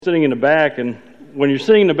Sitting in the back, and when you're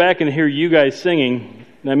sitting in the back and hear you guys singing,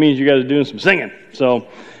 that means you guys are doing some singing. So,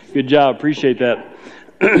 good job. Appreciate that.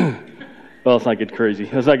 Well, let's not get crazy.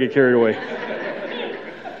 Let's not get carried away.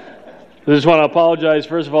 I just want to apologize,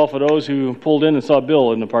 first of all, for those who pulled in and saw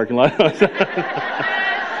Bill in the parking lot.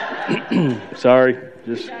 Sorry.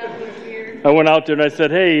 I went out there and I said,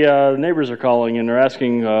 hey, the neighbors are calling, and they're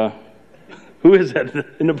asking, who is that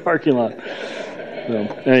in the parking lot?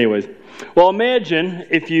 So, anyways. Well, imagine,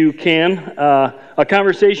 if you can, a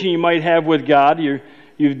conversation you might have with God.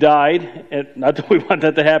 You've died. And not that we want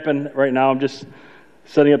that to happen right now. I'm just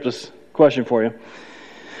setting up this question for you.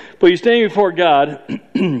 But you're standing before God,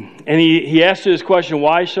 and He asks you this question,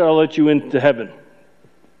 why should I let you into heaven?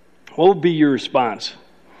 What would be your response?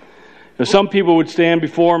 Now, some people would stand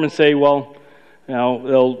before Him and say, well,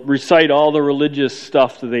 they'll recite all the religious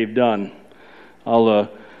stuff that they've done. All the,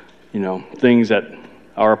 things that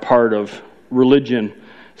are a part of religion.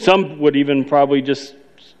 Some would even probably just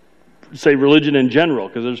say religion in general,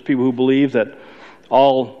 because there's people who believe that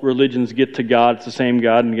all religions get to God. It's the same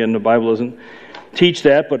God, and again, the Bible doesn't teach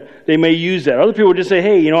that, but they may use that. Other people would just say,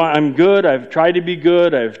 hey, I'm good. I've tried to be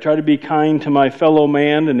good. I've tried to be kind to my fellow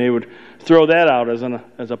man, and they would throw that out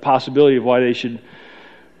as a possibility of why they should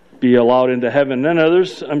be allowed into heaven. And then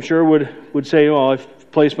others, I'm sure, would say, well,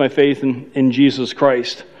 I've placed my faith in Jesus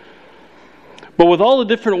Christ. But with all the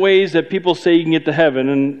different ways that people say you can get to heaven,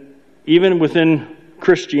 and even within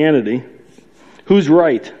Christianity, who's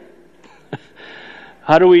right?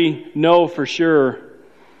 How do we know for sure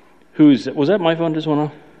was that my phone just went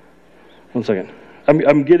off? 1 second.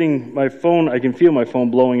 I'm getting my phone, I can feel my phone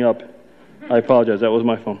blowing up. I apologize, that was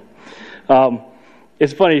my phone.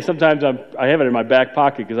 It's funny, sometimes I have it in my back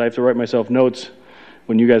pocket because I have to write myself notes.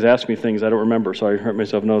 When you guys ask me things, I don't remember, so I write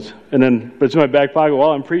myself notes. But it's in my back pocket. While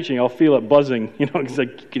I'm preaching, I'll feel it buzzing, because I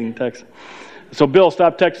keep getting texts. So, Bill,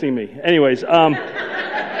 stop texting me. Anyways,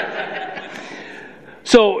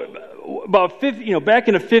 so about back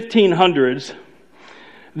in the 1500s,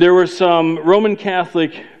 there were some Roman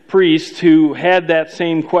Catholic priests who had that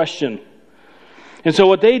same question. And so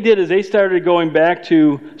what they did is they started going back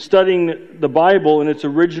to studying the Bible in its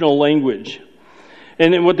original language.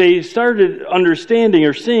 And then what they started understanding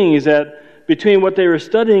or seeing is that between what they were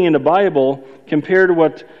studying in the Bible compared to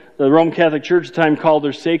what the Roman Catholic Church at the time called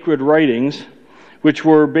their sacred writings, which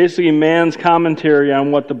were basically man's commentary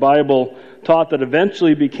on what the Bible taught that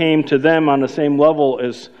eventually became to them on the same level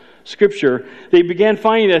as Scripture, they began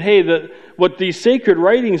finding that, hey, what these sacred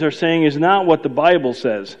writings are saying is not what the Bible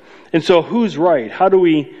says. And so who's right? How do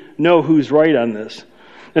we know who's right on this?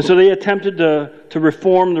 And so they attempted to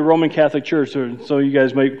reform the Roman Catholic Church. So you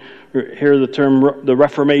guys might hear the term the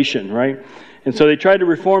Reformation, right? And so they tried to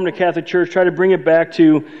reform the Catholic Church, try to bring it back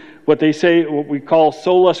to what we call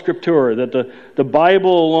sola scriptura, that the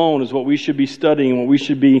Bible alone is what we should be studying, what we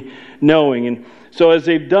should be knowing. And so as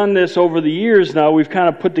they've done this over the years now, we've kind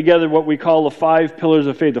of put together what we call the 5 pillars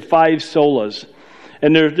of faith, the 5 solas.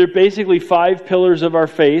 And they're basically 5 pillars of our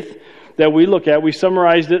faith that we look at. We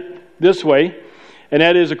summarized it this way. And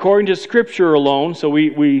that is according to Scripture alone. So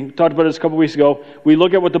we talked about this a couple weeks ago. We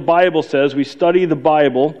look at what the Bible says. We study the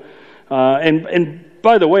Bible. And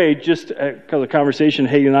by the way, just because of the conversation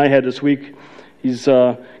Hayden and I had this week, he's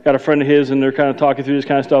got a friend of his, and they're kind of talking through this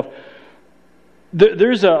kind of stuff.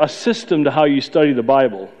 There's a system to how you study the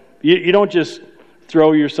Bible. You don't just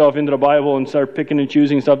throw yourself into the Bible and start picking and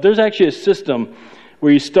choosing stuff. There's actually a system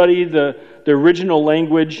where you study the original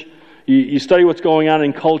language. You study what's going on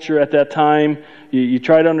in culture at that time. You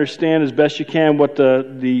try to understand as best you can what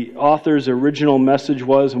the author's original message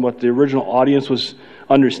was and what the original audience was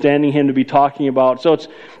understanding him to be talking about. So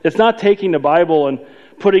it's not taking the Bible and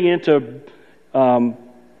putting it into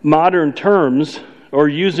modern terms or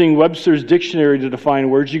using Webster's dictionary to define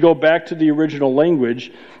words. You go back to the original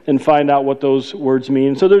language and find out what those words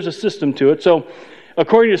mean. So there's a system to it. So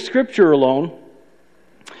according to Scripture alone,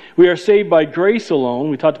 we are saved by grace alone.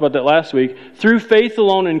 We talked about that last week. Through faith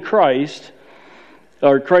alone in Christ,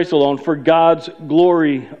 or Christ alone, for God's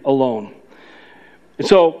glory alone. And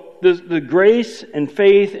so the grace and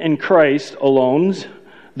faith in Christ alone,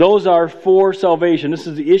 those are for salvation. This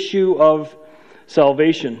is the issue of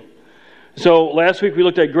salvation. So last week we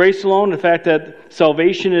looked at grace alone, the fact that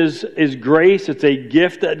salvation is grace. It's a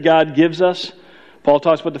gift that God gives us. Paul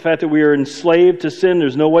talks about the fact that we are enslaved to sin.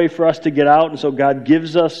 There's no way for us to get out, and so God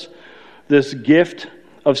gives us this gift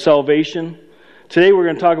of salvation. Today we're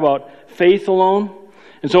going to talk about faith alone.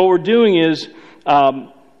 And so what we're doing is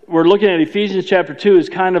we're looking at Ephesians chapter 2 as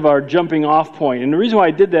kind of our jumping off point. And the reason why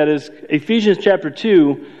I did that is Ephesians chapter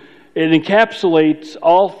 2, it encapsulates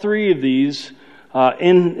all 3 of these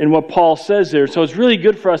in what Paul says there. So it's really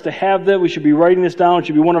good for us to have that. We should be writing this down. It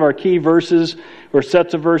should be one of our key verses or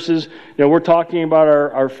sets of verses. We're talking about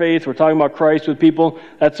our faith. We're talking about Christ with people.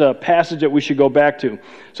 That's a passage that we should go back to.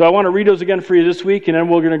 So I want to read those again for you this week, and then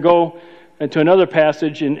we're going to go into another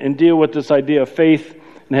passage and deal with this idea of faith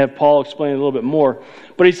and have Paul explain it a little bit more.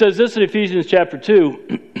 But he says this in Ephesians chapter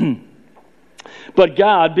 2, But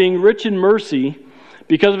God, being rich in mercy,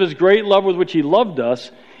 because of his great love with which he loved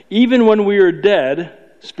us, even when we were dead,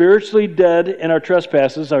 spiritually dead in our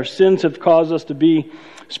trespasses, our sins have caused us to be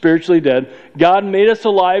spiritually dead, God made us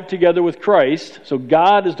alive together with Christ. So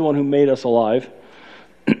God is the one who made us alive.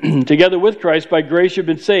 Together with Christ, by grace you've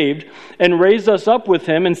been saved, and raised us up with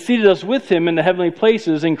him, and seated us with him in the heavenly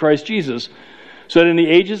places in Christ Jesus, so that in the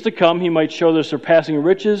ages to come he might show the surpassing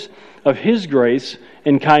riches of his grace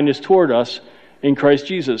and kindness toward us in Christ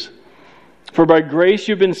Jesus. For by grace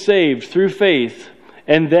you've been saved through faith,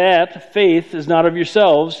 and that faith is not of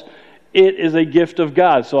yourselves, it is a gift of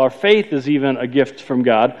God. So our faith is even a gift from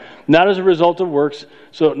God, not as a result of works,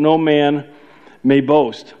 so that no man may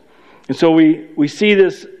boast. And so we see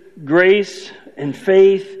this grace and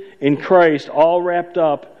faith in Christ all wrapped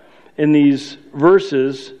up in these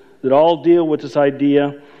verses that all deal with this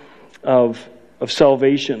idea of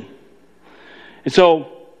salvation. And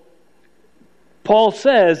so Paul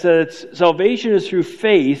says that salvation is through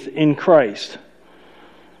faith in Christ.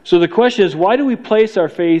 So the question is, why do we place our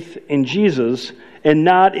faith in Jesus and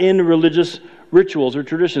not in religious rituals or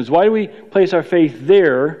traditions? Why do we place our faith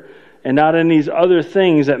there and not in these other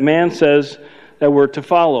things that man says that we're to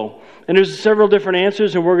follow? And there's several different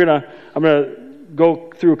answers, and I'm going to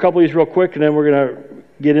go through a couple of these real quick, and then we're going to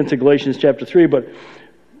get into Galatians chapter 3. But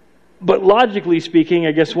logically speaking,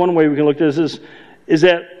 I guess one way we can look at this is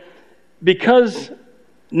that because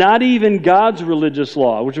not even God's religious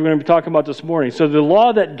law, which we're going to be talking about this morning, so the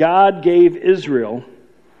law that God gave Israel,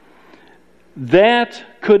 that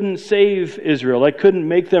couldn't save Israel. That couldn't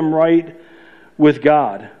make them right with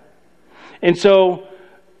God. And so,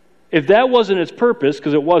 if that wasn't its purpose,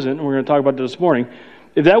 because it wasn't, and we're going to talk about this morning,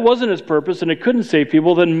 if that wasn't its purpose and it couldn't save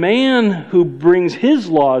people, then man who brings his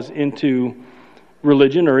laws into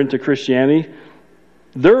religion or into Christianity,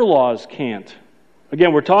 their laws can't.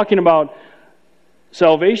 Again, we're talking about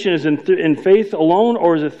salvation is in faith alone,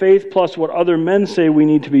 or is it faith plus what other men say we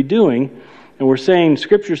need to be doing? And we're saying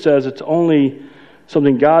Scripture says it's only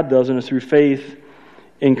something God does, and it's through faith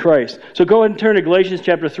in Christ. So go ahead and turn to Galatians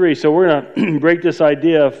chapter 3. So we're going to break this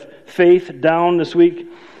idea of faith down this week.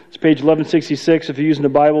 It's page 1166 if you're using the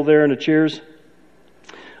Bible there in the chairs.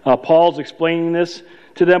 Paul's explaining this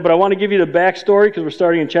to them, but I want to give you the backstory because we're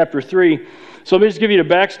starting in chapter 3. So let me just give you the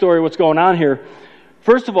backstory of what's going on here.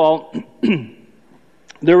 First of all,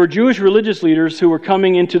 there were Jewish religious leaders who were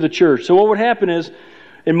coming into the church. So what would happen is,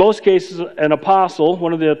 in most cases, an apostle,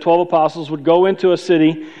 one of the 12 apostles, would go into a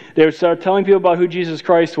city. They would start telling people about who Jesus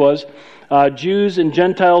Christ was. Jews and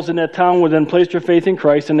Gentiles in that town would then place their faith in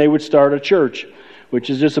Christ, and they would start a church, which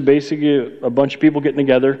is just basically a bunch of people getting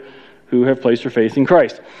together who have placed their faith in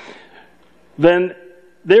Christ. Then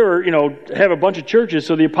they were, have a bunch of churches,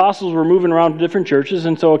 so the apostles were moving around to different churches,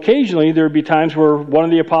 and so occasionally there would be times where one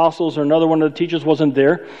of the apostles or another one of the teachers wasn't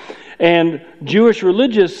there, and Jewish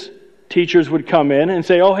religious teachers would come in and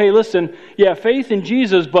say, oh, hey, listen, yeah, faith in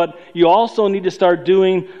Jesus, but you also need to start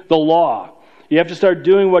doing the law. You have to start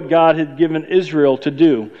doing what God had given Israel to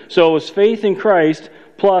do. So it was faith in Christ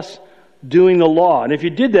plus doing the law. And if you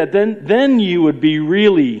did that, then you would be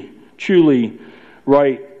really, truly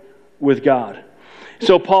right with God.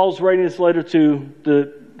 So Paul's writing this letter to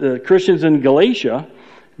the Christians in Galatia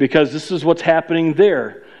because this is what's happening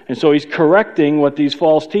there. And so he's correcting what these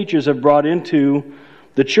false teachers have brought into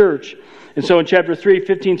the church. And so in chapter 3,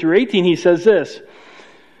 15 through 18, he says this: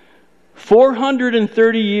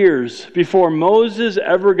 430 years before Moses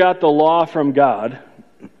ever got the law from God,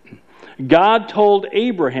 God told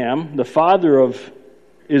Abraham, the father of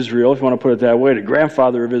Israel, if you want to put it that way, the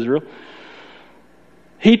grandfather of Israel,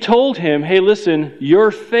 he told him, hey, listen,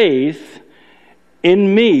 your faith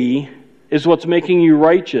in me is what's making you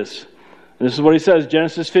righteous. And this is what he says,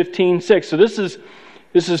 Genesis 15:6. So this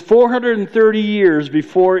is 430 years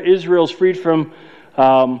before Israel's freed from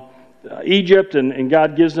Egypt and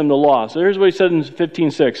God gives them the law. So here's what he said in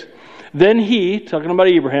 15:6. Then he, talking about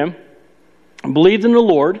Abraham, believed in the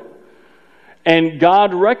Lord, and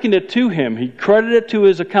God reckoned it to him. He credited it to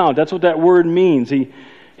his account. That's what that word means.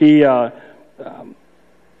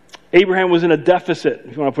 Abraham was in a deficit,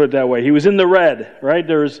 if you want to put it that way. He was in the red, right?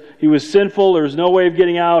 He was sinful. There was no way of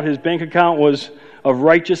getting out. His bank account of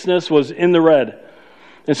righteousness was in the red.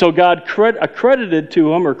 And so God credited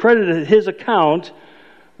to him, or credited his account,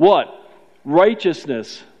 what?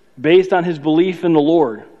 righteousness based on his belief in the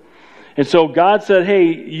Lord. And so God said,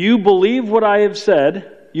 hey, you believe what I have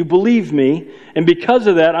said, you believe me, and because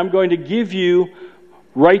of that, I'm going to give you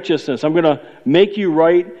righteousness. I'm going to make you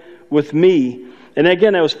right with me. And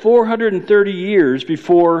again, that was 430 years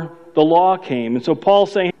before the law came. And so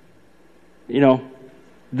Paul's saying,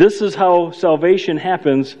 this is how salvation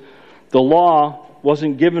happens. The law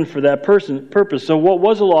wasn't given for that purpose. So what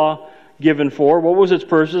was the law given for? What was its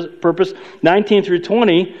purpose? 19 through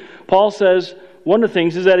 20, Paul says one of the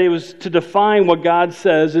things is that it was to define what God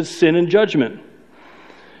says is sin and judgment.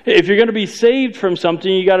 If you're going to be saved from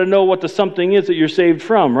something, you got to know what the something is that you're saved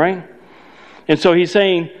from, right? And so he's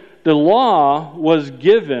saying the law was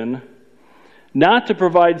given not to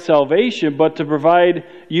provide salvation, but to provide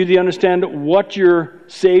you to understand what you're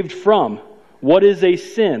saved from. What is a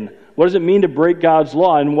sin? What does it mean to break God's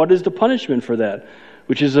law? And what is the punishment for that?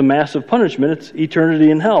 Which is a massive punishment. It's eternity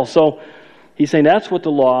in hell. So he's saying that's what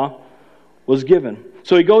the law was given.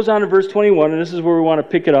 So he goes on to verse 21, and this is where we want to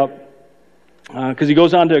pick it up, because he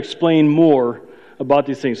goes on to explain more about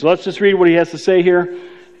these things. So let's just read what he has to say here,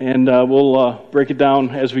 and we'll break it down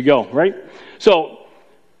as we go, right? So,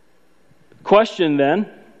 question then,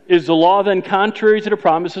 is the law then contrary to the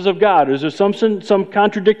promises of God? Is there some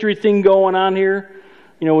contradictory thing going on here,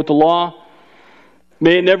 with the law?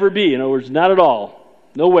 May it never be. In other words, not at all.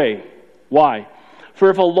 No way. Why? For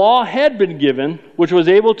if a law had been given, which was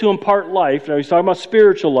able to impart life, now he's talking about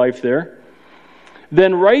spiritual life there,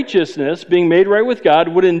 then righteousness, being made right with God,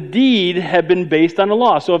 would indeed have been based on the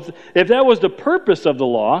law. So if that was the purpose of the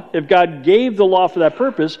law, if God gave the law for that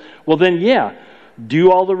purpose, well then, yeah,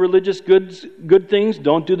 do all the religious good things,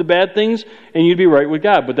 don't do the bad things, and you'd be right with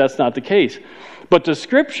God. But that's not the case. But the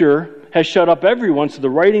Scripture has shut up everyone, so the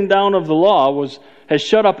writing down of the law has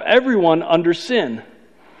shut up everyone under sin.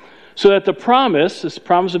 So that this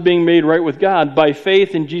promise of being made right with God by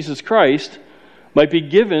faith in Jesus Christ, might be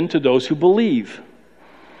given to those who believe.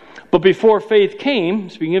 But before faith came,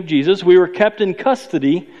 speaking of Jesus, we were kept in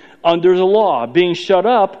custody under the law, being shut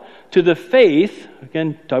up to the faith,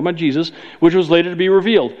 again, talking about Jesus, which was later to be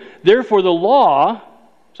revealed. Therefore the law,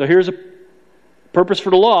 so here's a purpose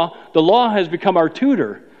for the law has become our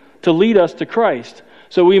tutor to lead us to Christ,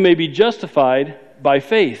 so we may be justified by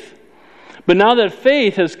faith. But now that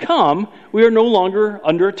faith has come, we are no longer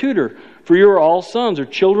under a tutor, for you are all sons or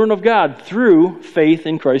children of God through faith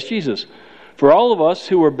in Christ Jesus. For all of us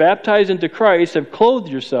who were baptized into Christ have clothed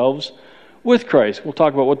yourselves with Christ. We'll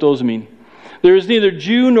talk about what those mean. There is neither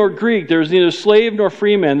Jew nor Greek. There is neither slave nor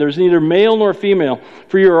free man. There is neither male nor female.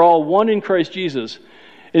 For you are all one in Christ Jesus.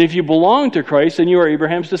 And if you belong to Christ, then you are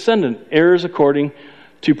Abraham's descendant, heirs according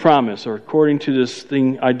to promise, or according to this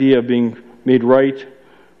idea of being made right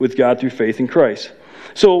with God through faith in Christ.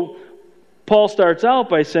 So Paul starts out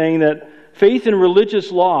by saying that faith in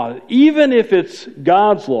religious law, even if it's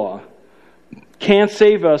God's law, can't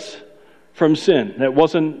save us from sin. It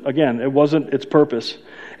wasn't its purpose.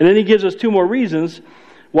 And then he gives us two more reasons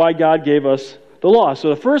why God gave us the law. So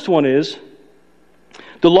the first one is,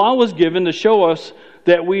 the law was given to show us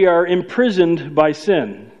that we are imprisoned by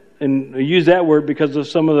sin. And I use that word because of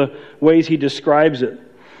some of the ways he describes it.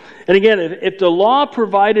 And again, if the law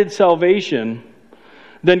provided salvation,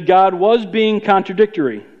 then God was being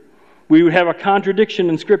contradictory. We would have a contradiction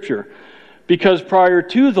in Scripture. Because prior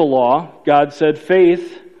to the law, God said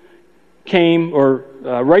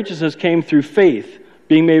righteousness came through faith.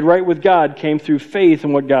 Being made right with God came through faith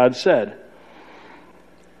in what God said.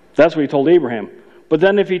 That's what he told Abraham. But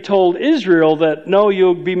then if he told Israel that, no,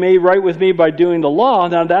 you'll be made right with me by doing the law,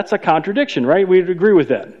 now that's a contradiction, right? We'd agree with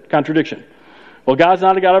that. Contradiction. Well, God's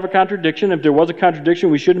not a God of a contradiction. If there was a contradiction,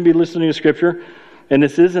 we shouldn't be listening to Scripture. And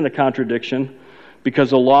this isn't a contradiction because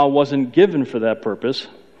the law wasn't given for that purpose.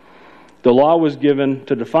 The law was given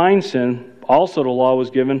to define sin. Also, the law was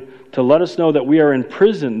given to let us know that we are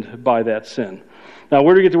imprisoned by that sin. Now,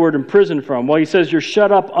 where do you get the word imprisoned from? Well, he says you're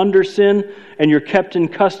shut up under sin and you're kept in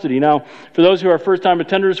custody. Now, for those who are first-time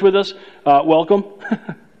attenders with us, welcome.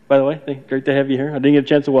 By the way, great to have you here. I didn't get a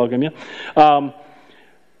chance to welcome you.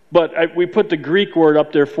 But we put the Greek word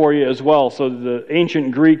up there for you as well, so the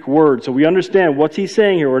ancient Greek word. So we understand what's he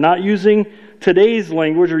saying here. We're not using today's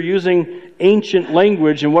language, we're using ancient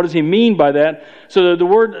language, and what does he mean by that? So the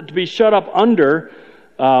word to be shut up under,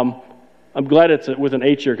 I'm glad it's with an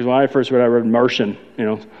H here, because when I first read it, I read Martian,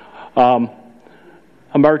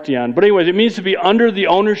 hamartion. But anyways, it means to be under the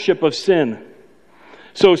ownership of sin.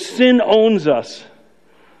 So sin owns us.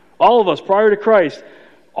 All of us, prior to Christ,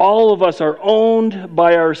 all of us are owned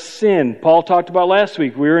by our sin. Paul talked about last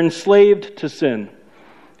week, we were enslaved to sin.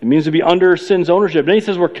 It means to be under sin's ownership. Then he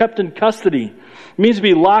says we're kept in custody. It means to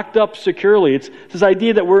be locked up securely. It's this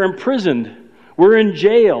idea that we're imprisoned. We're in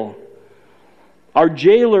jail. Our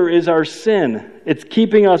jailer is our sin. It's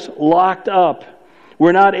keeping us locked up.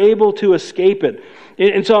 We're not able to escape it.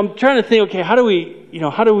 And so I'm trying to think, okay, how do we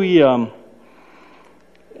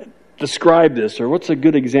describe this, or what's a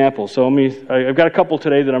good example? So I've got a couple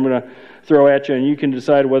today that I'm going to throw at you, and you can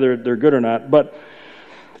decide whether they're good or not. But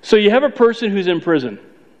so you have a person who's in prison.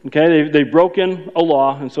 Okay, they've broken a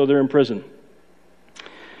law, and so they're in prison.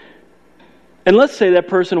 And let's say that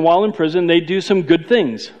person, while in prison, they do some good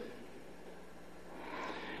things.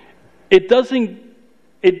 It doesn't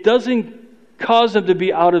cause them to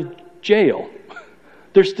be out of jail.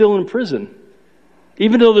 They're still in prison.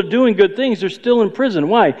 Even though they're doing good things, they're still in prison.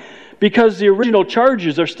 Why? Because the original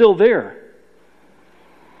charges are still there.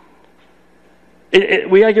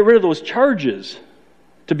 We got to get rid of those charges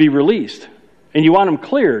to be released. And you want them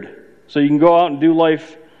cleared so you can go out and do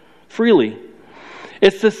life freely.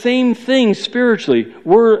 It's the same thing spiritually.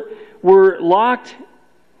 We're locked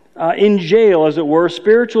in jail, as it were,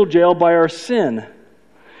 spiritual jail by our sin.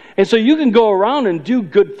 And so you can go around and do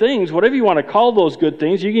good things, whatever you want to call those good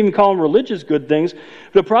things. You can even call them religious good things.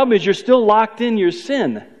 The problem is you're still locked in your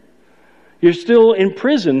sin. You're still in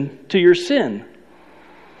prison to your sin.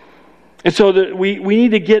 And so we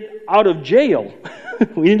need to get out of jail.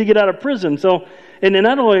 We need to get out of prison. So, and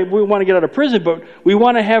not only we want to get out of prison, but we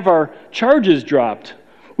want to have our charges dropped.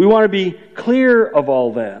 We want to be clear of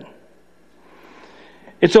all that.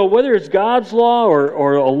 And so whether it's God's law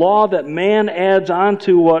or a law that man adds on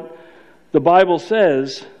to what the Bible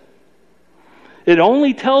says, it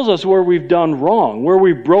only tells us where we've done wrong, where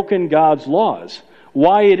we've broken God's laws,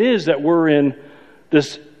 why it is that we're in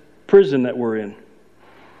this prison that we're in.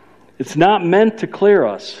 It's not meant to clear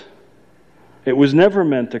us. It was never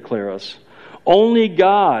meant to clear us. Only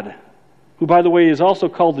God, who by the way is also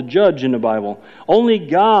called the judge in the Bible, only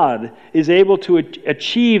God is able to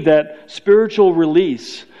achieve that spiritual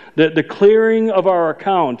release, the clearing of our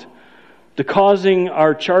account, the causing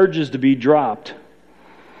our charges to be dropped.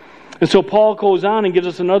 And so Paul goes on and gives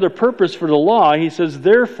us another purpose for the law. He says,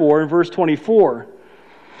 therefore, in verse 24,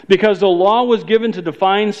 because the law was given to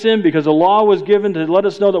define sin, because the law was given to let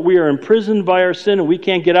us know that we are imprisoned by our sin and we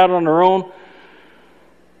can't get out on our own,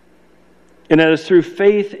 and that is through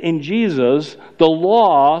faith in Jesus, the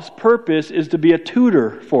law's purpose is to be a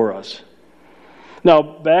tutor for us. Now,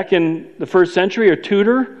 back in the first century, a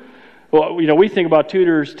tutor, well, we think about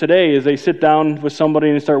tutors today as they sit down with somebody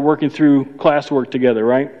and start working through classwork together,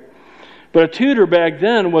 right? But a tutor back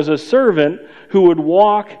then was a servant who would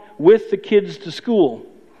walk with the kids to school.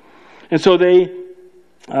 And so they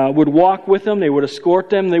would walk with them, they would escort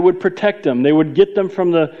them, they would protect them, they would get them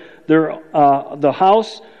from the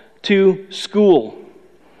house to school.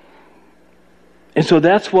 And so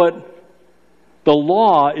that's what the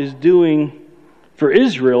law is doing for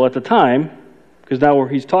Israel at the time, because now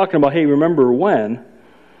he's talking about, hey, remember when.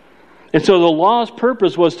 And so the law's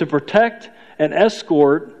purpose was to protect and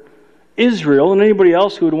escort Israel and anybody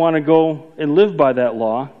else who would want to go and live by that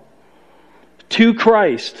law to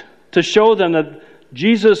Christ, to show them that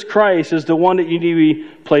Jesus Christ is the one that you need to be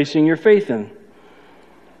placing your faith in.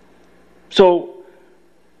 So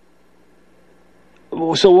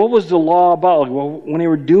what was the law about? Well, when they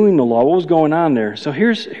were doing the law, what was going on there? So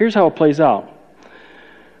here's how it plays out.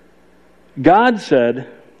 God said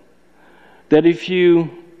that if you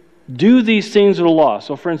do these things of the law,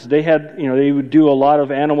 so for instance, they would do a lot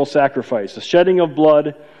of animal sacrifice, the shedding of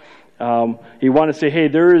blood. He wanted to say, hey,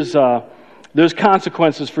 there's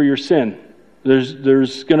consequences for your sin.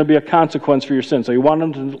 There's going to be a consequence for your sin. So he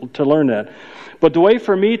wanted them to learn that. But the way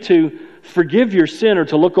for me to forgive your sin or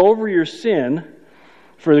to look over your sin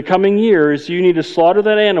for the coming year is you need to slaughter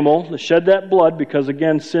that animal, to shed that blood, because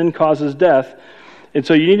again, sin causes death. And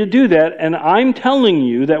so you need to do that, and I'm telling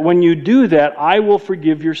you that when you do that, I will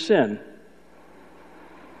forgive your sin.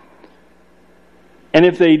 And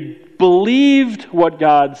if they believed what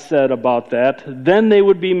God said about that, then they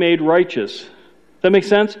would be made righteous. Does that make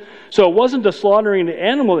sense? So it wasn't the slaughtering the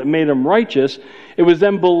animal that made them righteous. It was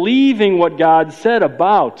them believing what God said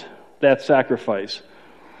about that sacrifice.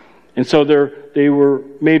 And so they were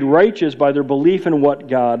made righteous by their belief in what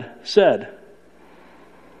God said.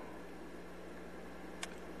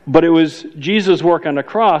 But it was Jesus' work on the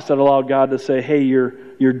cross that allowed God to say, hey,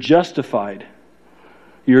 you're justified.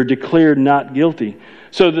 You're declared not guilty.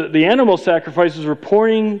 So the animal sacrifices were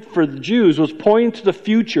pointing, for the Jews, was pointing to the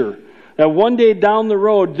future. That one day down the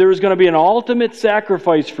road, there was going to be an ultimate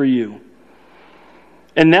sacrifice for you.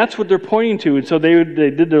 And that's what they're pointing to. And so they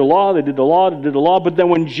did their law, they did the law, but then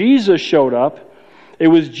when Jesus showed up, It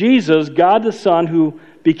was Jesus, God the Son, who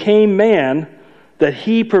became man, that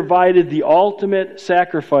He provided the ultimate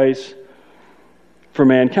sacrifice for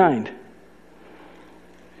mankind.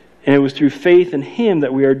 And it was through faith in Him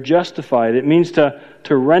that we are justified. It means to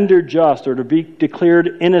render just, or to be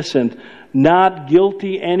declared innocent, not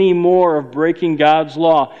guilty anymore of breaking God's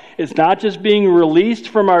law. It's not just being released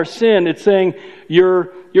from our sin. It's saying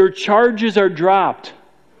your charges are dropped.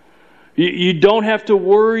 You don't have to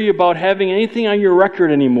worry about having anything on your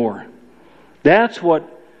record anymore. That's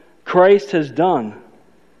what Christ has done.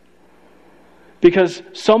 Because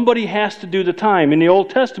somebody has to do the time. In the Old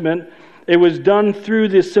Testament, it was done through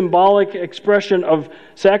the symbolic expression of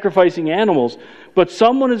sacrificing animals. But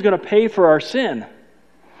someone is going to pay for our sin.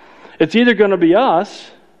 It's either going to be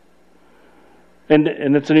us, and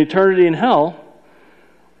it's an eternity in hell,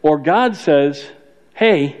 or God says,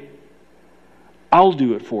 hey, I'll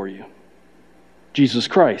do it for you. Jesus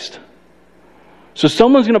Christ. So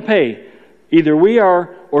someone's going to pay. Either we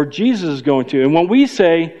are, or Jesus is going to. And when we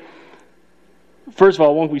say, first of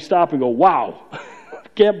all, when we stop and go, wow,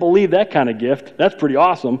 can't believe that kind of gift. That's pretty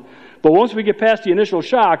awesome. But once we get past the initial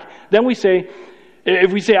shock, then we say,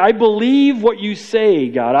 if we say, I believe what you say,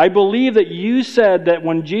 God. I believe that you said that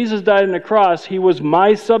when Jesus died on the cross, He was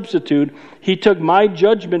my substitute. He took my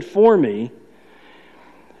judgment for me.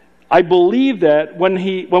 I believe that when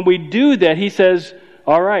we do that, He says,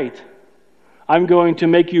 all right, I'm going to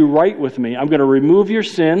make you right with me. I'm going to remove your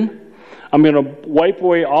sin. I'm going to wipe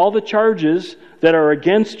away all the charges that are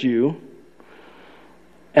against you.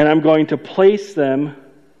 And I'm going to place them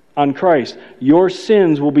on Christ. Your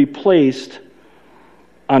sins will be placed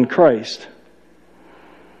on Christ.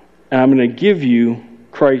 And I'm going to give you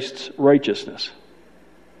Christ's righteousness.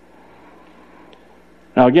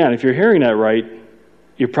 Now again, if you're hearing that right,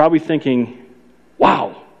 you're probably thinking,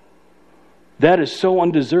 wow, that is so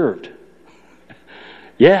undeserved.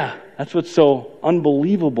 Yeah, that's what's so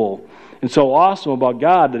unbelievable and so awesome about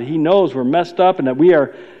God, that He knows we're messed up and that we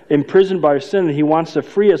are imprisoned by our sin, and He wants to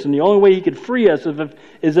free us. And the only way He could free us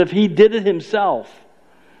is if He did it Himself.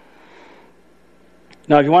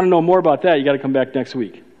 Now, if you want to know more about that, you got to come back next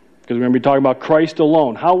week, because we're going to be talking about Christ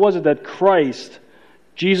alone. How was it that Christ,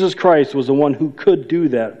 Jesus Christ, was the one who could do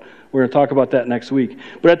that? We're going to talk about that next week.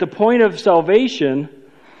 But at the point of salvation,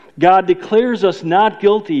 God declares us not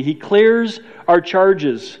guilty. He clears our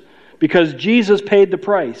charges because Jesus paid the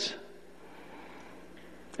price.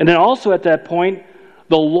 And then also at that point,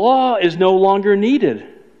 the law is no longer needed.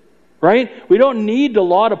 Right? We don't need the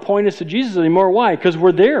law to point us to Jesus anymore. Why? Because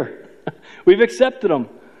we're there. We've accepted Him.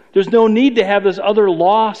 There's no need to have this other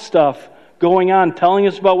law stuff going on, telling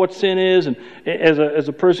us about what sin is, and as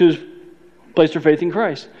a person who's placed their faith in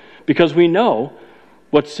Christ. Because we know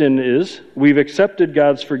what sin is. We've accepted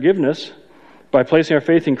God's forgiveness. By placing our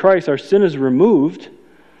faith in Christ, our sin is removed.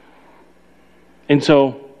 And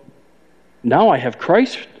so, now I have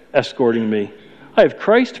Christ escorting me. I have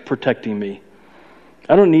Christ protecting me.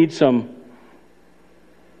 I don't need some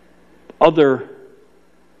other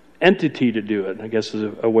entity to do it, I guess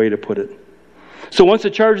is a way to put it. So once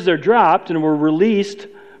the charges are dropped and we're released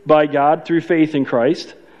by God through faith in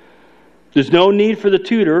Christ, there's no need for the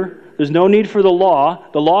tutor. There's no need for the law.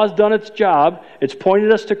 The law has done its job. It's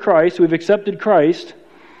pointed us to Christ. We've accepted Christ.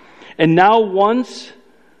 And now once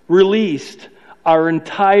released, our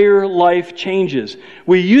entire life changes.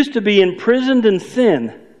 We used to be imprisoned in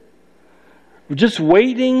sin. We're just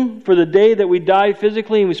waiting for the day that we die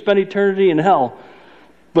physically and we spend eternity in hell.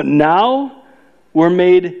 But now we're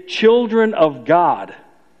made children of God.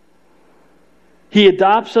 He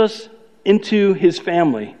adopts us into His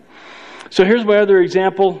family. So here's my other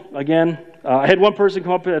example. Again, I had one person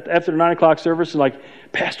come up after the 9 o'clock service and like,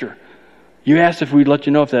 Pastor, you asked if we'd let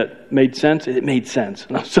you know if that made sense. It made sense.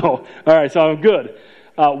 So, all right, so I'm good.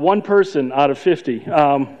 One person out of 50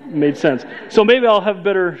 made sense. So maybe I'll have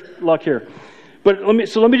better luck here. But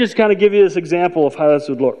let me just kind of give you this example of how this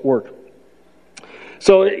would work.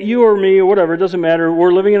 So you or me or whatever, it doesn't matter.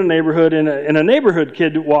 We're living in a neighborhood, and a neighborhood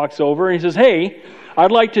kid walks over and he says, hey,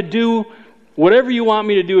 I'd like to do whatever you want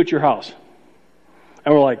me to do at your house.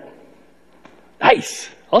 And we're like, nice,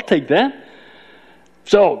 I'll take that.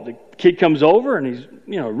 So the kid comes over and he's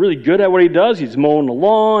really good at what he does. He's mowing the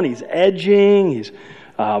lawn, he's edging, he's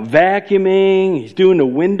vacuuming, he's doing the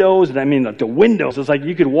windows. And I mean, like the windows, it's like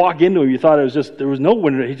you could walk into them, you thought there was no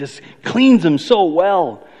window. He just cleans them so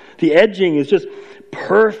well. The edging is just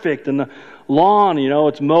perfect, and the lawn,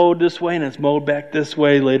 it's mowed this way and it's mowed back this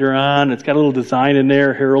way later on. It's got a little design in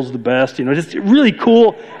there. Harold's the best, just really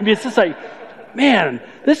cool. I mean, it's just like, man,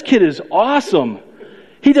 this kid is awesome.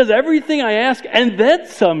 He does everything I ask and then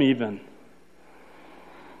some even.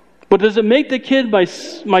 But does it make the kid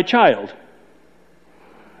my child?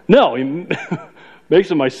 No, he makes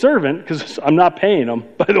him my servant because I'm not paying him.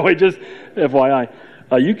 By the way, just FYI,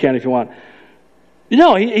 you can if you want.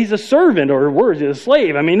 No, he's a servant, or worse, he's a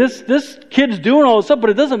slave. I mean, this kid's doing all this stuff, but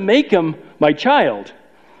it doesn't make him my child.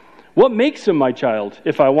 What makes him my child?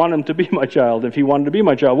 If I want him to be my child, if he wanted to be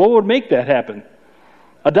my child, what would make that happen?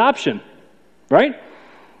 Adoption, right?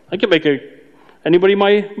 I can make anybody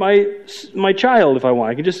my child if I want.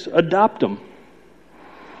 I can just adopt them.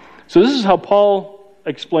 So this is how Paul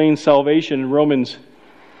explains salvation in Romans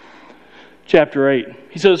chapter 8.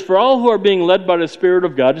 He says, "For all who are being led by the Spirit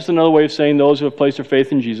of God," just another way of saying those who have placed their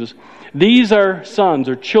faith in Jesus, "these are sons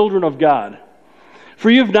or children of God. For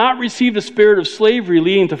you have not received a spirit of slavery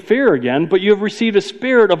leading to fear again, but you have received a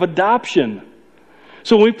spirit of adoption."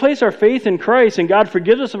 So when we place our faith in Christ and God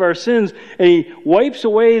forgives us of our sins and He wipes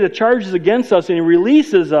away the charges against us and He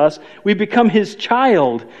releases us, we become His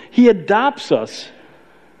child. He adopts us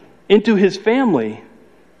into His family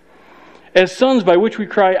as sons, by which we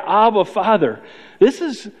cry, "Abba, Father." This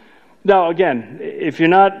is, now again, if you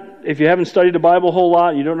haven't studied the Bible a whole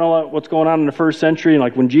lot, you don't know what's going on in the first century, and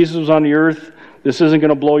like when Jesus was on the earth, this isn't going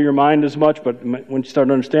to blow your mind as much, but when you start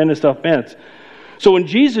to understand this stuff, man, so when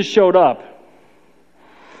Jesus showed up,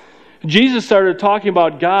 Jesus started talking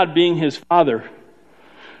about God being His Father.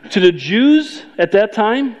 To the Jews at that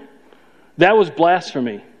time, that was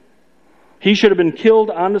blasphemy. He should have been killed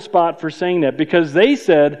on the spot for saying that, because they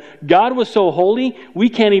said God was so holy, we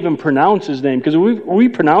can't even pronounce His name, because if we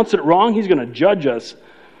pronounce it wrong, He's going to judge us.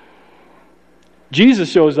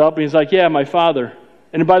 Jesus shows up and He's like, "Yeah, my Father."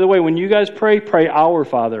 And by the way, when you guys pray "Our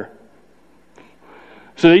Father."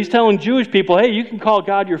 So He's telling Jewish people, hey, you can call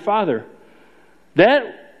God your Father.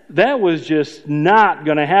 That was just not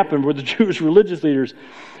going to happen with the Jewish religious leaders.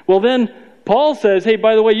 Well, then Paul says, hey,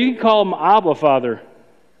 by the way, you can call Him Abba, Father.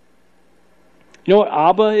 You know what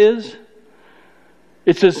Abba is?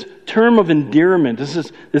 It's this term of endearment.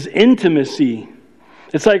 This intimacy.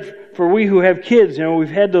 It's like for we who have kids, we've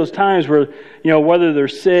had those times where, whether they're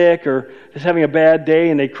sick or just having a bad day,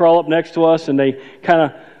 and they crawl up next to us and they kind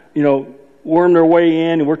of, worm their way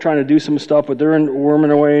in, and we're trying to do some stuff, but they're worming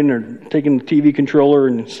their way in, they're taking the TV controller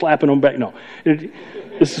and slapping them back. No. This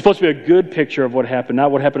is supposed to be a good picture of what happened, not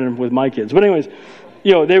what happened with my kids. But anyways,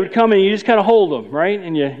 they would come and you just kind of hold them, right?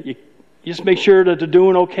 And you just make sure that they're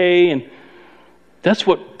doing okay. And that's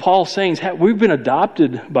what Paul's saying. We've been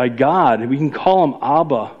adopted by God. We can call Him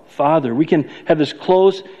Abba, Father. We can have this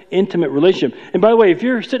close, intimate relationship. And by the way, if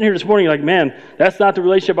you're sitting here this morning, you're like, man, that's not the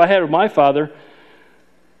relationship I had with my father.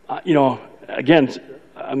 Again,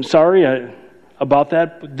 I'm sorry about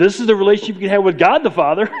that. But this is the relationship you can have with God the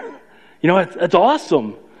Father. That's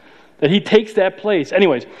awesome that He takes that place.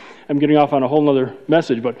 Anyways, I'm getting off on a whole other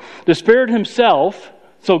message. But the Spirit Himself,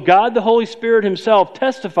 so God the Holy Spirit Himself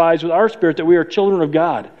testifies with our spirit that we are children of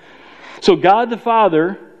God. So God the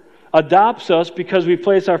Father adopts us because we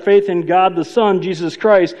place our faith in God the Son, Jesus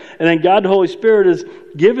Christ, and then God the Holy Spirit is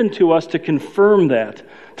given to us to confirm that,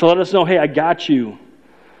 to let us know, hey, I got you.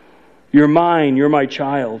 You're mine. You're my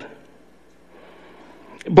child.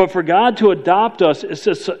 But for God to adopt us,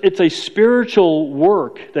 it's a spiritual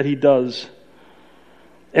work that He does.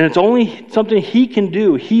 And it's only something He can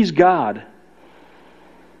do. He's God.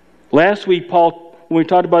 Last week, when we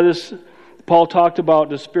talked about this, Paul talked about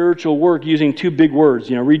the spiritual work using two big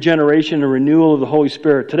words, regeneration and renewal of the Holy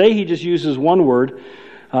Spirit. Today, he just uses one word,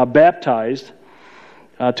 baptized,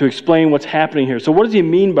 to explain what's happening here. So what does he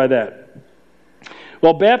mean by that?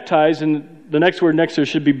 Well, baptized, and the next word next to it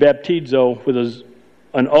should be baptizo with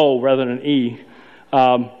an O rather than an E.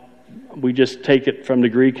 We just take it from the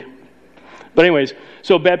Greek. But anyways,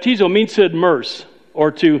 so baptizo means to immerse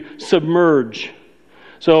or to submerge.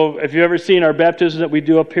 So if you've ever seen our baptisms that we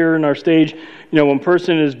do up here in our stage, when a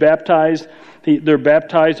person is baptized,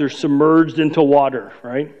 they're submerged into water,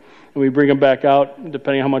 right? And we bring them back out,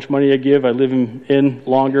 depending on how much money I give. I leave them in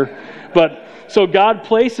longer. But so God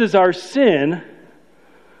places our sin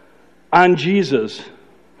on Jesus.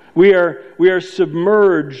 We are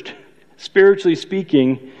submerged, spiritually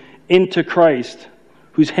speaking, into Christ,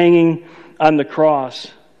 who's hanging on the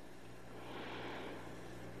cross.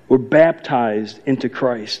 We're baptized into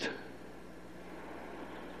Christ.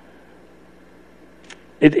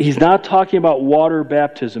 He's not talking about water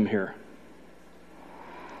baptism here.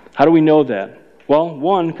 How do we know that? Well,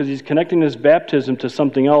 one, because he's connecting this baptism to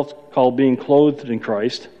something else called being clothed in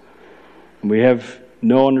Christ. And we have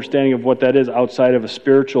no understanding of what that is outside of a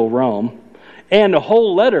spiritual realm. And the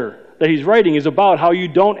whole letter that he's writing is about how you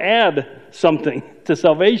don't add something to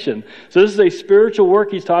salvation. So this is a spiritual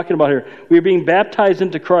work he's talking about here. We are being baptized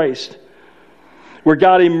into Christ. where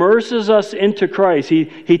God immerses us into Christ.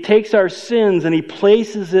 He takes our sins and He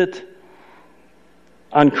places it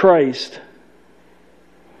on Christ.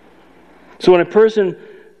 So when a person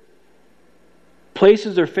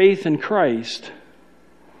places their faith in Christ,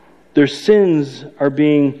 their sins are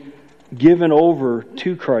being given over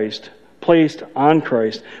to Christ, placed on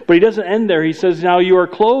Christ. But He doesn't end there. He says, now you are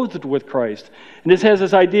clothed with Christ. And this has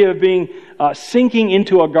this idea of being sinking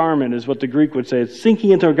into a garment, is what the Greek would say. It's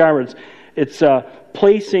sinking into a garment. It's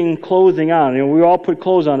placing clothing on. You know, we all put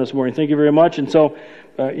clothes on this morning. Thank you very much. And so,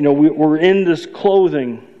 we're in this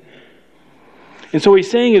clothing. And so what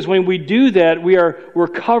He's saying is when we do that, we're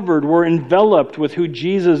covered, we're enveloped with who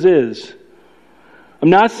Jesus is. I'm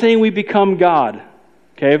not saying we become God.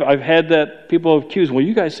 Okay, I've had that people have accused, well,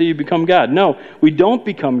 you guys say you become God. No, we don't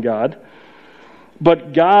become God.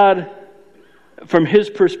 But God, from His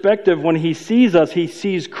perspective, when He sees us, He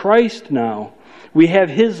sees Christ now. We have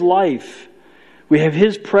His life. We have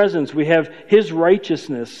His presence. We have His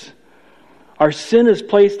righteousness. Our sin is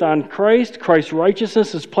placed on Christ. Christ's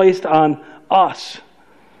righteousness is placed on us.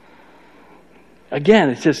 Again,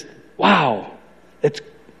 it's just, wow. It's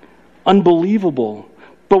unbelievable.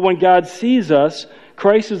 But when God sees us,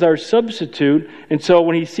 Christ is our substitute. And so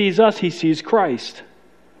when He sees us, He sees Christ.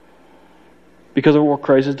 Because of what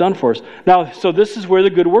Christ has done for us. Now, so this is where the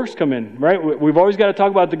good works come in, right? We've always got to talk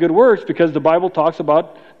about the good works because the Bible talks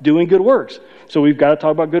about doing good works. So we've got to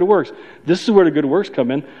talk about good works. This is where the good works come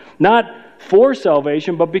in. Not for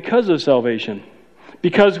salvation, but because of salvation.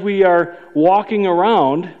 Because we are walking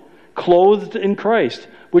around clothed in Christ,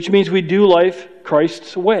 which means we do life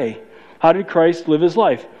Christ's way. How did Christ live His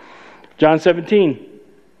life? John 17.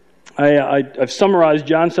 I've summarized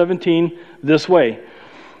John 17 this way.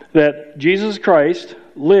 That Jesus Christ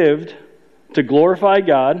lived to glorify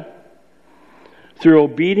God through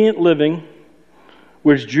obedient living,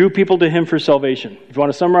 which drew people to Him for salvation. If you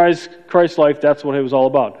want to summarize Christ's life, that's what it was all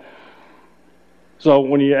about. So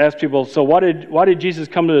when you ask people, so why did Jesus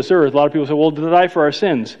come to this earth? A lot of people say, well, to die for our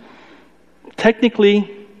sins.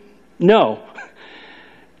 Technically, no.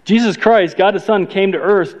 Jesus Christ, God the Son, came to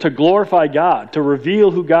earth to glorify God, to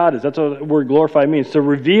reveal who God is. That's what the word glorify means, to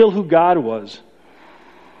reveal who God was.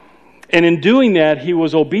 And in doing that, He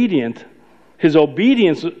was obedient. His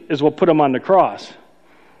obedience is what put Him on the cross.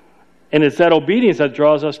 And it's that obedience that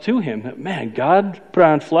draws us to Him. Man, God put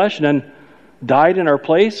on flesh and then died in our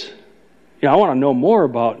place. I want to know more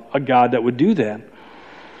about a God that would do that.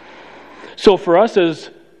 So for us as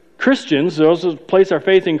Christians, those who place our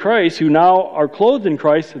faith in Christ, who now are clothed in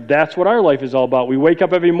Christ, that's what our life is all about. We wake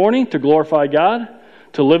up every morning to glorify God,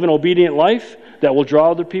 to live an obedient life that will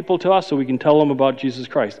draw other people to us so we can tell them about Jesus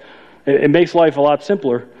Christ. It makes life a lot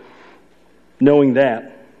simpler knowing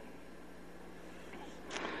that.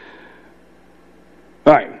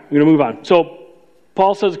 All right, we're going to move on. So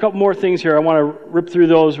Paul says a couple more things here. I want to rip through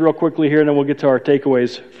those real quickly here, and then we'll get to our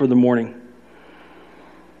takeaways for the morning.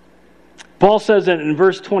 Paul says that in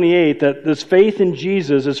verse 28 that this faith in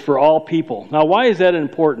Jesus is for all people. Now, why is that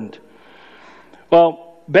important?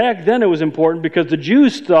 Well, back then it was important because the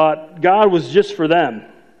Jews thought God was just for them.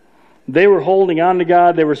 They were holding on to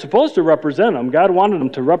God. They were supposed to represent Him. God wanted them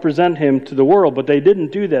to represent Him to the world, but they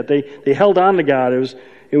didn't do that. They held on to God.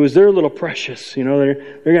 It was their little precious. They're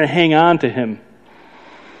going to hang on to Him.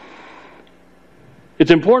 It's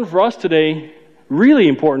important for us today, really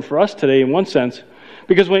important for us today in one sense,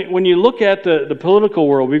 because when you look at the political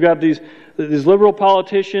world, we've got these liberal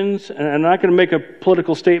politicians, and I'm not going to make a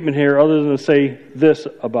political statement here other than to say this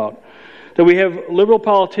about, that we have liberal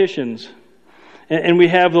politicians, and we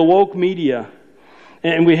have the woke media,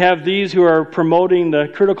 and we have these who are promoting the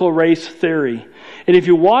critical race theory. And if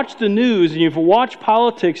you watch the news, and if you watch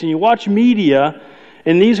politics, and you watch media,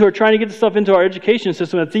 and these who are trying to get the stuff into our education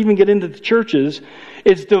system, that's even get into the churches,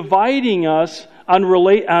 it's dividing us on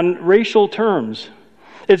racial terms.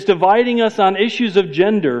 It's dividing us on issues of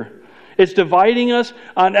gender. It's dividing us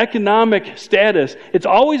on economic status. It's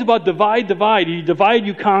always about divide. You divide,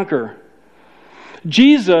 you conquer.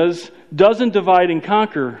 Jesus doesn't divide and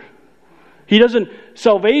conquer.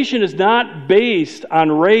 Salvation is not based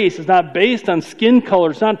on race. It's not based on skin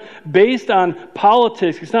color. It's not based on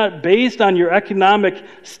politics. It's not based on your economic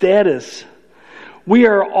status. We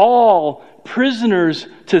are all prisoners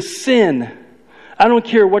to sin. I don't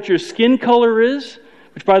care what your skin color is,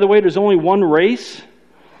 which, by the way, there's only one race.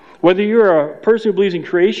 Whether you're a person who believes in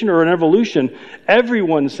creation or in evolution,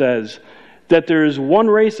 everyone says that there is one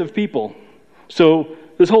race of people. So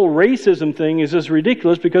this whole racism thing is just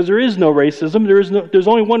ridiculous because there is no racism. There's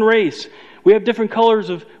only one race. We have different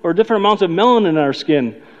colors or different amounts of melanin in our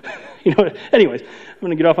skin. Anyways, I'm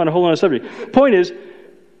going to get off on a whole other subject. Point is,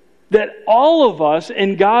 that all of us,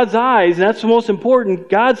 in God's eyes, and that's the most important,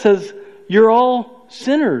 God says, you're all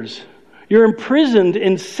sinners. You're imprisoned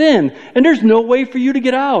in sin, and there's no way for you to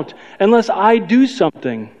get out unless I do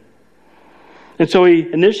something. And so he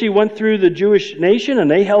initially went through the Jewish nation, and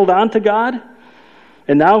they held on to God.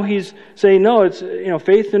 And now he's saying, no, it's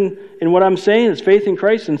faith in what I'm saying. It's faith in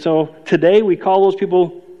Christ. And so today we call those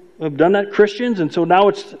people who have done that Christians. And so now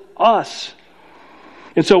it's us.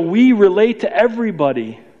 And so we relate to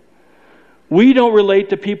everybody. We don't relate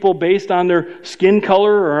to people based on their skin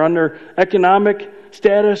color or on their economic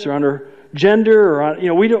status or on their gender or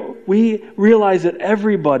on, we realize that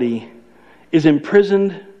everybody is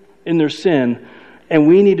imprisoned in their sin, and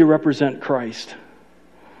we need to represent Christ.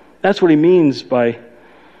 That's what he means by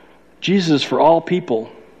Jesus for all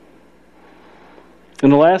people.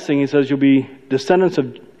 And the last thing he says, you'll be descendants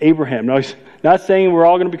of Abraham. Now, he's not saying we're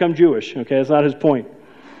all going to become Jewish. Okay, that's not his point.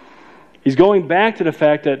 He's going back to the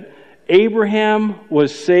fact that Abraham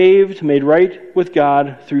was saved, made right with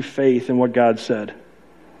God through faith in what God said.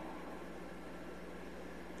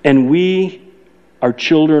 And we are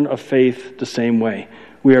children of faith the same way.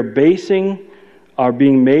 We are basing our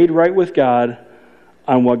being made right with God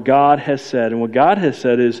on what God has said. And what God has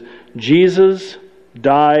said is, Jesus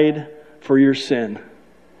died for your sin.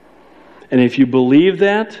 And if you believe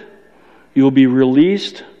that, you will be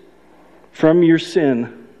released from your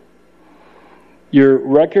sin. Your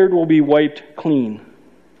record will be wiped clean.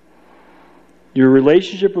 Your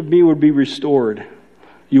relationship with me would be restored.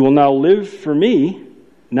 You will now live for me,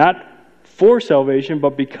 not for salvation,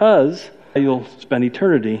 but because you'll spend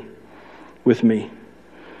eternity with me.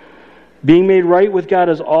 Being made right with God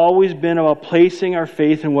has always been about placing our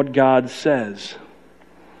faith in what God says,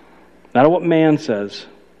 not in what man says.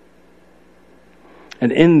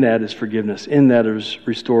 And in that is forgiveness. In that is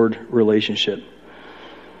restored relationship.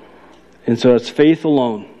 And so it's faith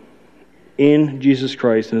alone in Jesus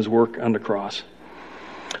Christ and His work on the cross.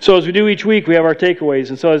 So as we do each week, we have our takeaways.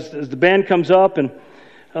 And so as the band comes up, and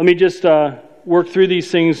let me just work through these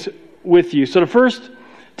things with you. So the first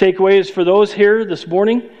takeaway is for those here this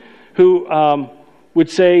morning who would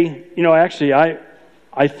say, actually,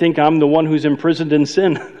 I think I'm the one who's imprisoned in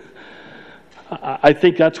sin. I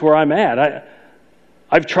think that's where I'm at.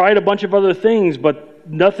 I've tried a bunch of other things, but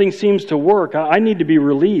nothing seems to work. I need to be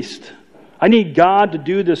released. I need God to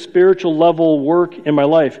do this spiritual level work in my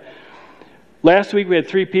life. Last week we had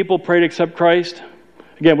 3 people pray to accept Christ.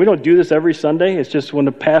 Again, we don't do this every Sunday. It's just when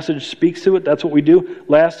the passage speaks to it, that's what we do.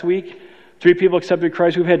 Last week, 3 people accepted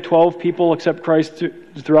Christ. We've had 12 people accept Christ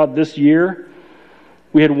throughout this year.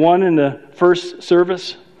 We had 1 in the first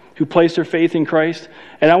service who placed their faith in Christ.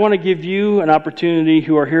 And I want to give you an opportunity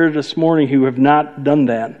who are here this morning who have not done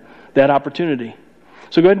that opportunity.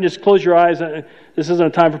 So go ahead and just close your eyes. This isn't a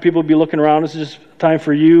time for people to be looking around. This is just a time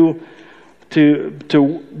for you to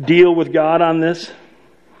deal with God on this.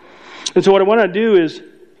 And so what I want to do is,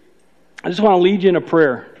 I just want to lead you in a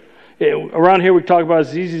prayer. Around here we talk about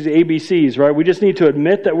as easy as ABCs, right? We just need to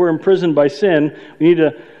admit that we're imprisoned by sin. We need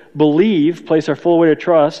to believe, place our full weight of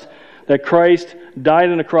trust, that Christ died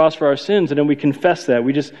on the cross for our sins, and then we confess that.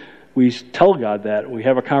 We tell God that. We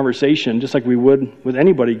have a conversation, just like we would with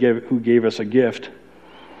anybody who gave us a gift.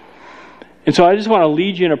 And so I just want to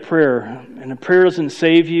lead you in a prayer. And a prayer doesn't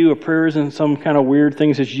save you. A prayer isn't some kind of weird thing.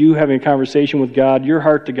 It's you having a conversation with God, your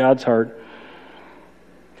heart to God's heart.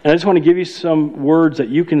 And I just want to give you some words that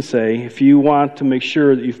you can say if you want to make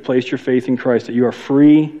sure that you've placed your faith in Christ, that you are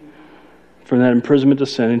free from that imprisonment to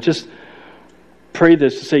sin. And just pray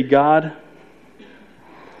this to say, God,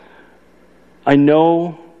 I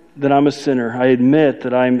know that I'm a sinner. I admit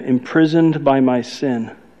that I'm imprisoned by my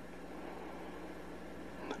sin.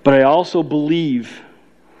 But I also believe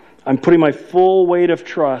I'm putting my full weight of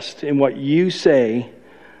trust in what you say,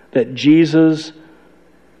 that Jesus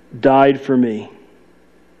died for me,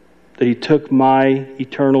 that He took my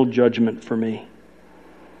eternal judgment for me.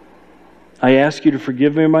 I ask you to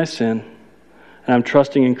forgive me my sin, and I'm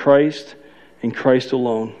trusting in Christ and Christ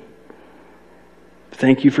alone.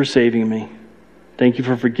 Thank you for saving me. Thank you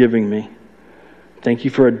for forgiving me. Thank you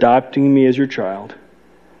for adopting me as your child.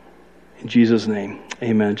 In Jesus' name,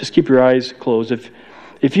 amen. Just keep your eyes closed.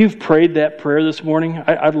 If you've prayed that prayer this morning,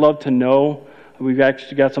 I'd love to know. We've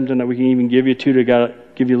actually got something that we can even give you to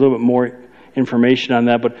give you a little bit more information on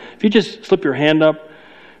that. But if you just slip your hand up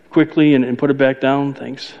quickly and put it back down,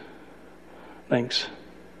 thanks. Thanks.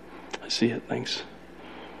 I see it, thanks.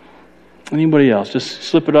 Anybody else? Just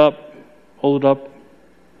slip it up, hold it up.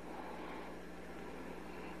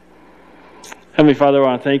 Heavenly Father, I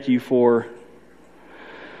want to thank you for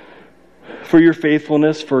your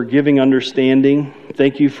faithfulness, for giving understanding.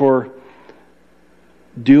 Thank you for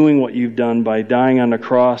doing what you've done by dying on the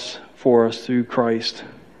cross for us through Christ.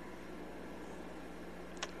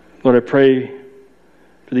 Lord, I pray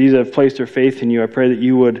for these that have placed their faith in you. I pray that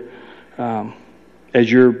you would,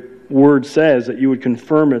 as your word says, that you would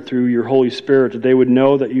confirm it through your Holy Spirit, that they would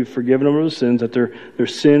know that you've forgiven them of their sins, that their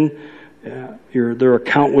sin, their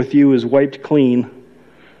account with you is wiped clean,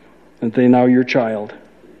 and that they now your child.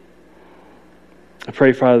 I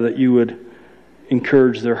pray, Father, that you would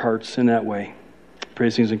encourage their hearts in that way.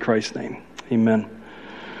 Praise things in Christ's name. Amen.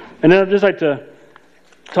 And then I'd just like to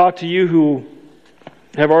talk to you who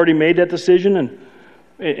have already made that decision.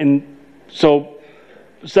 And so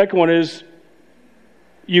the second one is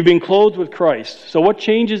you've been clothed with Christ. So what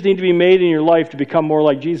changes need to be made in your life to become more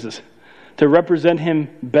like Jesus? To represent Him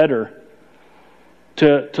better?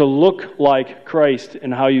 To look like Christ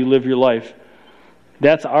in how you live your life?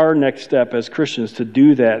 That's our next step as Christians, to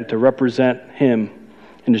do that, to represent Him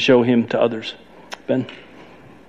and to show Him to others. Ben?